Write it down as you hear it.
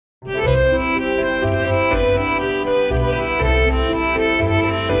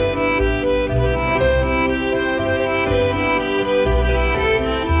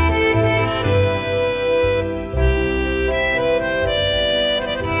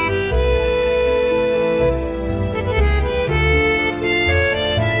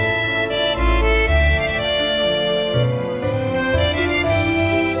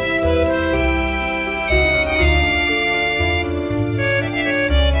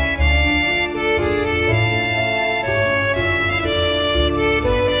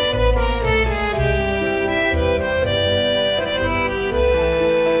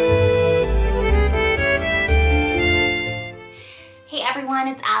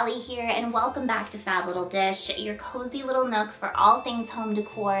Allie here, and welcome back to Fab Little Dish, your cozy little nook for all things home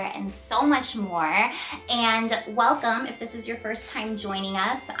decor and so much more. And welcome if this is your first time joining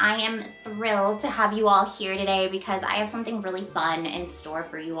us. I am thrilled to have you all here today because I have something really fun in store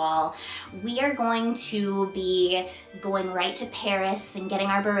for you all. We are going to be going right to Paris and getting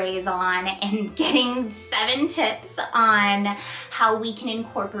our berets on and getting 7 tips on how we can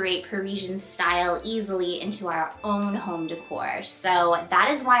incorporate Parisian style easily into our own home decor. So that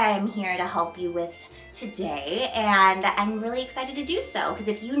is why I am here to help you with today, and I'm really excited to do so because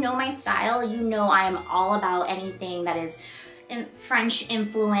if you know my style, you know I am all about anything that is French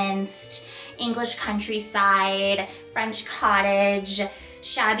influenced, English countryside, French cottage,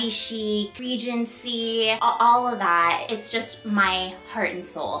 Shabby Chic, Regency, all of that. It's just my heart and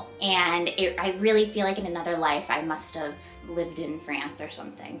soul, and I really feel like in another life I must have lived in France or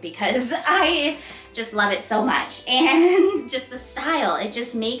something because I just love it so much. And just the style, it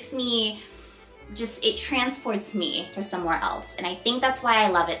just makes me, it transports me to somewhere else. And I think that's why I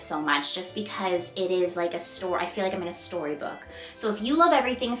love it so much, just because it is like a story. I feel like I'm in a storybook. So if you love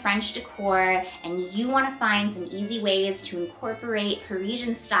everything French decor and you want to find some easy ways to incorporate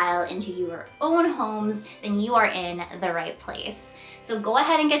Parisian style into your own homes, then you are in the right place. So go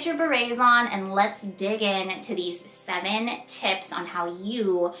ahead and get your berets on and let's dig into these 7 tips on how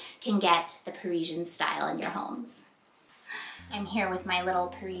you can get the Parisian style in your homes. I'm here with my little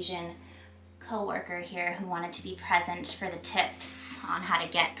Parisian co-worker here who wanted to be present for the tips on how to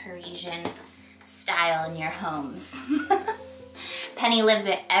get Parisian style in your homes. Penny lives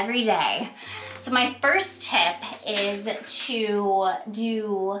it every day. So my first tip is to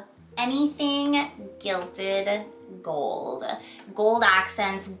do anything gilded gold. Gold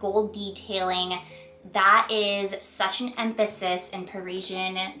accents, gold detailing. That is such an emphasis in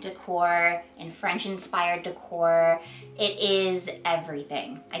Parisian decor, in French inspired decor. It is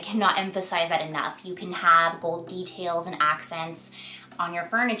everything. I cannot emphasize that enough. You can have gold details and accents on your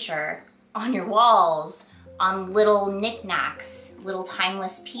furniture, on your walls, on little knickknacks, little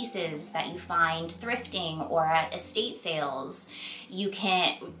timeless pieces that you find thrifting or at estate sales. You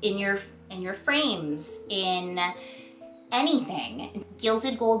can, in your frames, in anything.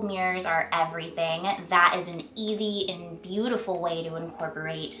 Gilded gold mirrors are everything. That is an easy and beautiful way to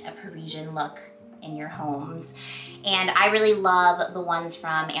incorporate a Parisian look in your homes. And I really love the ones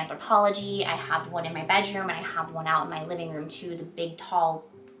from Anthropologie. I have one in my bedroom and I have one out in my living room too, the big tall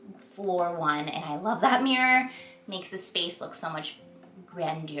floor one, and I love that mirror. Makes the space look so much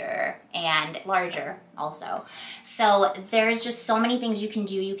grandeur and larger also. So there's just so many things you can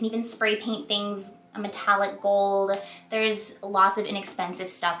do. You can even spray paint things a metallic gold. There's lots of inexpensive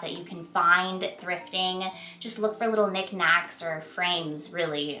stuff that you can find thrifting. Just look for little knickknacks or frames,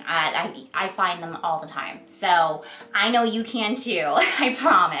 really. I find them all the time. So I know you can too, I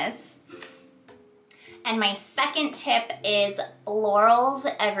promise. And my second tip is florals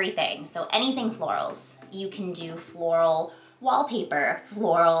everything. So anything florals. You can do floral wallpaper,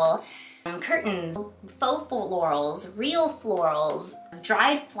 floral curtains, faux florals, real florals,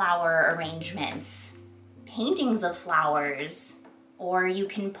 dried flower arrangements, paintings of flowers, or you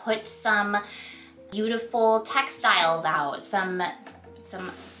can put some beautiful textiles out, some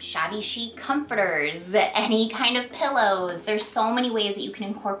shabby chic comforters, any kind of pillows. There's so many ways that you can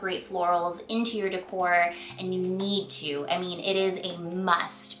incorporate florals into your decor, and you need to. I mean, it is a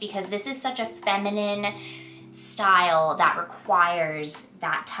must because this is such a feminine style that requires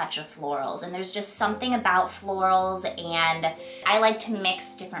that touch of florals, and there's just something about florals, and I like to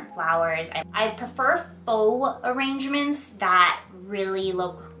mix different flowers. I prefer faux arrangements that really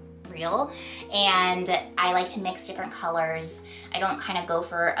look real, and I like to mix different colors. I don't kind of go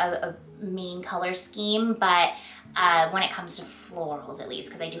for a main color scheme, but when it comes to florals at least,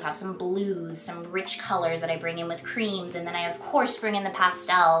 because I do have some blues, some rich colors that I bring in with creams, and then I of course bring in the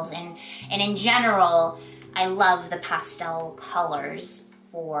pastels, and in general I love the pastel colors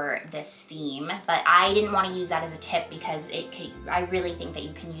for this theme, but I didn't want to use that as a tip because I really think that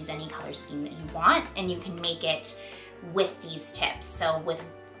you can use any color scheme that you want, and you can make it with these tips. So with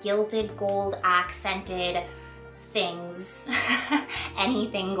gilded gold accented things,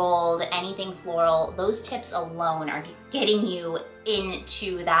 anything gold, anything floral, those tips alone are getting you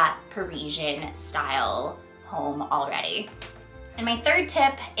into that Parisian style home already. And my third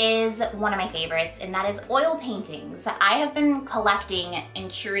tip is one of my favorites, and that is oil paintings. I have been collecting and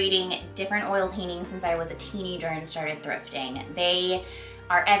curating different oil paintings since I was a teenager and started thrifting. They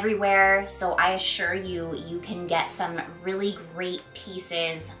are everywhere, so I assure you, you can get some really great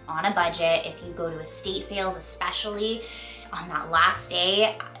pieces on a budget if you go to estate sales especially. on that last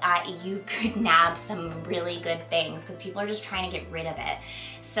day, you could nab some really good things because people are just trying to get rid of it.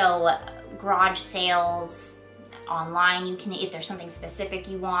 So garage sales, online, you can, if there's something specific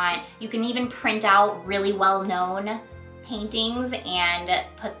you want, you can even print out really well-known paintings and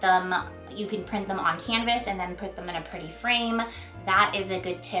put them, you can print them on canvas and then put them in a pretty frame. That is a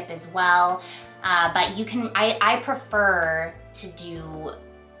good tip as well. But you can, I prefer to do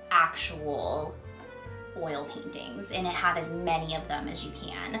actual oil paintings and have as many of them as you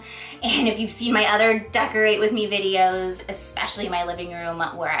can. And if you've seen my other decorate with me videos, especially my living room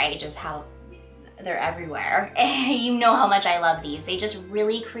where I just have, they're everywhere. You know how much I love these. They just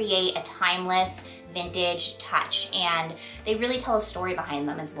really create a timeless vintage touch and they really tell a story behind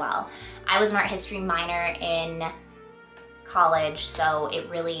them as well. I was an art history minor in college, so it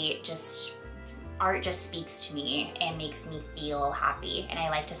really just, art just speaks to me and makes me feel happy. And I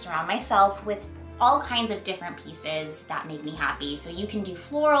like to surround myself with all kinds of different pieces that make me happy. So you can do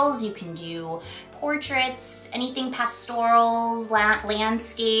florals, you can do portraits, anything pastorals,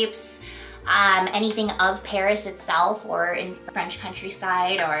 landscapes, anything of Paris itself or in French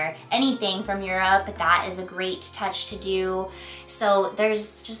countryside or anything from Europe. That is a great touch to do. So there's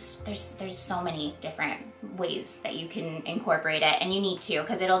so many different ways that you can incorporate it, and you need to,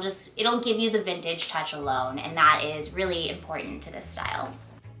 because it'll give you the vintage touch alone, and that is really important to this style.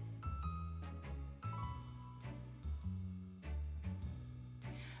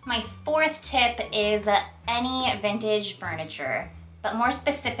 My fourth tip is any vintage furniture, but more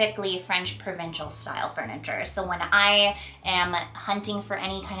specifically French provincial style furniture. So when I am hunting for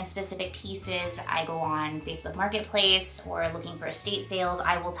any kind of specific pieces, I go on Facebook Marketplace or looking for estate sales,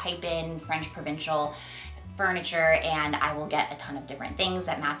 I will type in French provincial furniture and I will get a ton of different things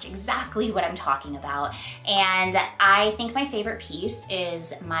that match exactly what I'm talking about. And I think my favorite piece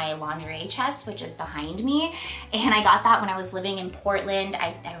is my lingerie chest, which is behind me. And I got that when I was living in Portland.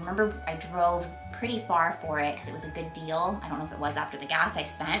 I remember I drove pretty far for it because it was a good deal. I don't know if it was after the gas I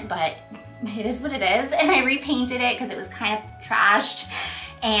spent, but it is what it is. And I repainted it because it was kind of trashed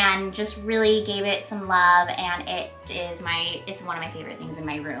and just really gave it some love, and it's one of my favorite things in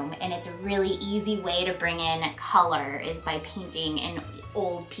my room. And it's a really easy way to bring in color is by painting an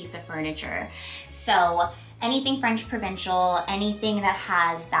old piece of furniture. So anything French provincial, anything that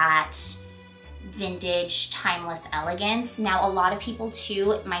has that vintage, timeless elegance. Now, a lot of people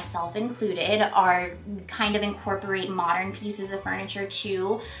too, myself included, are kind of incorporate modern pieces of furniture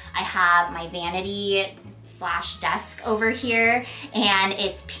too. I have my vanity / desk over here, and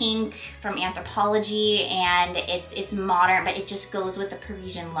it's pink from Anthropologie, and it's modern, but it just goes with the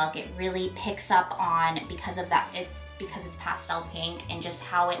Parisian look. It really picks up on, because of that, because it's pastel pink and just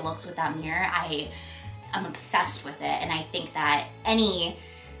how it looks with that mirror. I'm obsessed with it, and I think that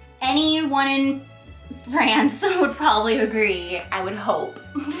anyone in France would probably agree, I would hope.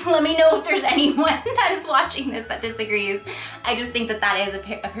 Let me know if there's anyone that is watching this that disagrees. I just think that that is a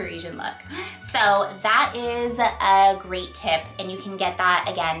Parisian look. So that is a great tip, and you can get that,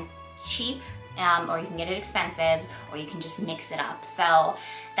 again, cheap, or you can get it expensive, or you can just mix it up. So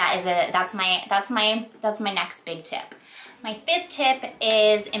that's my next big tip. My fifth tip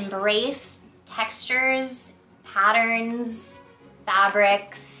is embrace textures, patterns,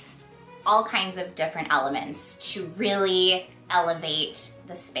 fabrics, all kinds of different elements to really elevate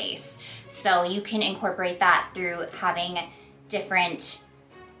the space. So you can incorporate that through having different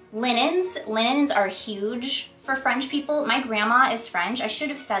linens. Linens are huge for French people. My grandma is French. I should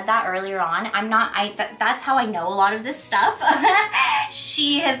have said that earlier on. That's how I know a lot of this stuff.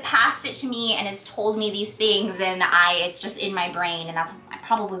 She has passed it to me and has told me these things, and it's just in my brain, and that's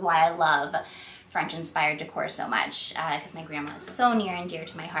probably why I love French-inspired decor so much, because my grandma is so near and dear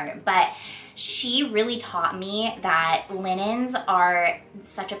to my heart. But she really taught me that linens are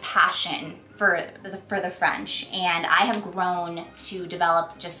such a passion for the French, and I have grown to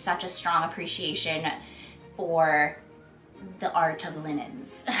develop just such a strong appreciation for the art of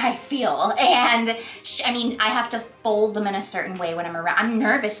linens, I feel. And I mean, I have to fold them in a certain way when I'm around. I'm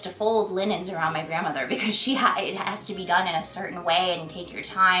nervous to fold linens around my grandmother because it has to be done in a certain way and take your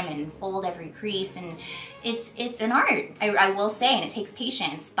time and fold every crease, and it's an art, I will say, and it takes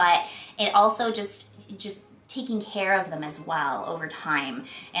patience, but it also just taking care of them as well over time.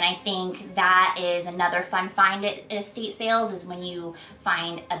 And I think that is another fun find at estate sales, is when you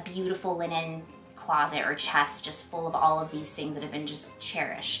find a beautiful linen closet or chest just full of all of these things that have been just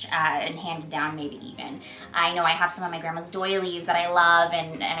cherished and handed down, maybe even. I know I have some of my grandma's doilies that I love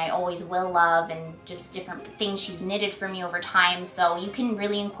and I always will love, and just different things she's knitted for me over time. So you can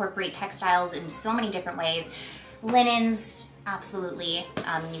really incorporate textiles in so many different ways. Linens, absolutely.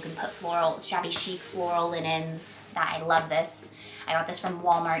 You can put Shabby Chic floral linens. that I love this. I got this from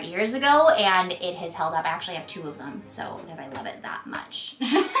Walmart years ago and it has held up. I actually have 2 of them, so because I love it that much.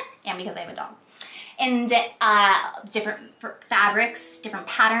 And because I have a dog. And different fabrics, different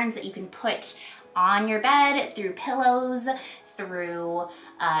patterns that you can put on your bed, through pillows, through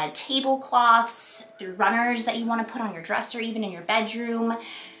tablecloths, through runners that you want to put on your dresser, even in your bedroom,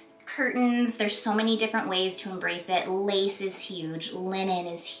 curtains. There's so many different ways to embrace it. Lace is huge, linen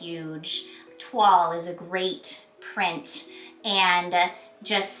is huge, toile is a great print, and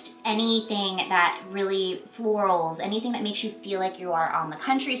just anything that really, florals, anything that makes you feel like you are on the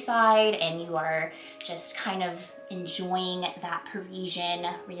countryside and you are just kind of enjoying that Parisian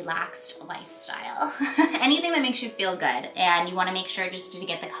relaxed lifestyle. Anything that makes you feel good, and you want to make sure just to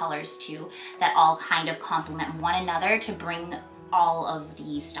get the colors too that all kind of complement one another to bring all of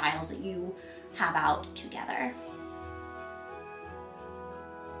the styles that you have out together.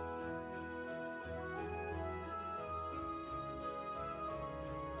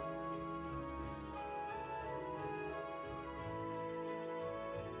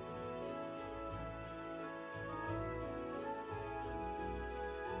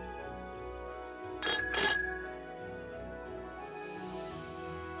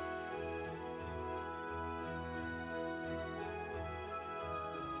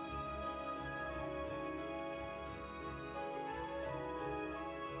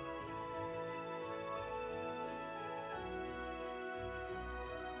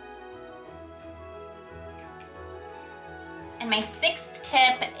 And my 6th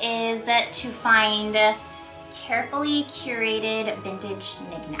tip is to find carefully curated vintage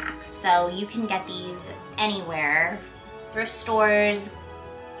knickknacks. So you can get these anywhere, thrift stores,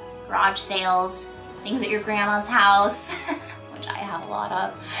 garage sales, things at your grandma's house, which I have a lot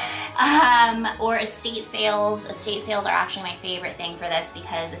of, or estate sales. Estate sales are actually my favorite thing for this,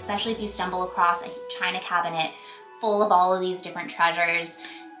 because especially if you stumble across a china cabinet full of all of these different treasures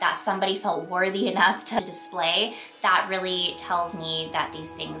that somebody felt worthy enough to display, that really tells me that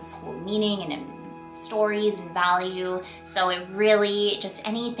these things hold meaning and stories and value. So it really, just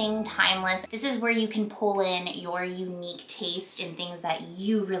anything timeless. This is where you can pull in your unique taste in things that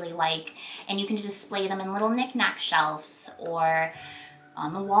you really like, and you can display them in little knickknack shelves or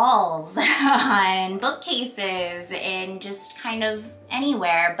on the walls, on bookcases, and just kind of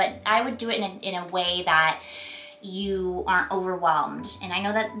anywhere. But I would do it in a way that you aren't overwhelmed. And I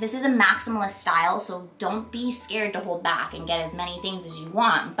know that this is a maximalist style, so don't be scared to hold back and get as many things as you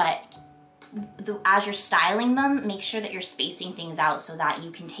want, but as you're styling them, make sure that you're spacing things out so that you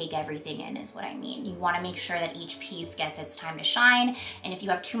can take everything in, is what I mean. You want to make sure that each piece gets its time to shine, and if you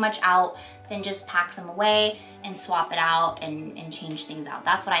have too much out, then just pack some away and swap it out and change things out.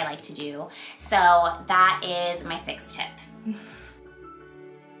 That's what I like to do. So that is my 6th tip.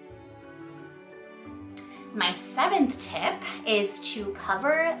 My 7th tip is to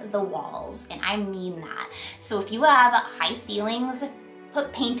cover the walls, and I mean that. So if you have high ceilings,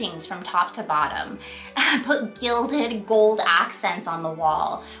 put paintings from top to bottom. Put gilded gold accents on the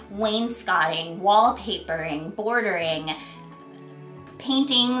wall, wainscoting, wallpapering, bordering,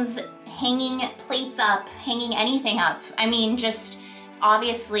 paintings, hanging plates up, hanging anything up. I mean, just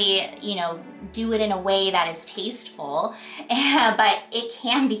obviously, you know, do it in a way that is tasteful, but it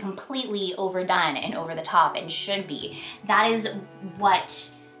can be completely overdone and over the top, and should be. That is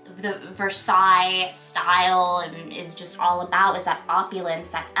what the Versailles style is just all about, is that opulence,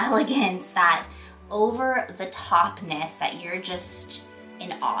 that elegance, that over the topness that you're just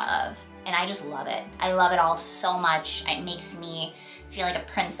in awe of. And I just love it. I love it all so much. It makes me feel like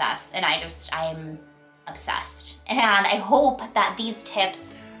a princess, and I'm obsessed. And I hope that these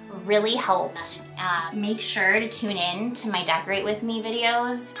tips really helped. Make sure to tune in to my Decorate With Me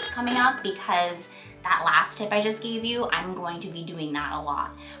videos coming up, because that last tip I just gave you, I'm going to be doing that a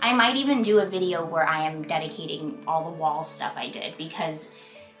lot. I might even do a video where I am dedicating all the wall stuff I did, because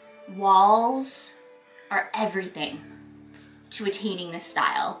walls are everything to attaining this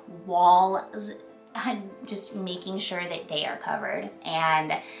style. Walls, just making sure that they are covered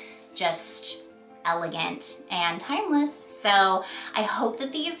and just elegant and timeless. So I hope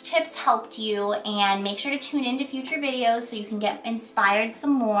that these tips helped you, and make sure to tune into future videos so you can get inspired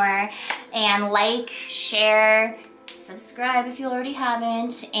some more, and like, share, subscribe if you already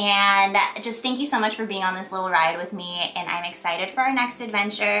haven't, and just thank you so much for being on this little ride with me, and I'm excited for our next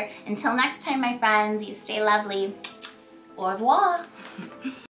adventure. Until next time, my friends, you stay lovely. Au revoir.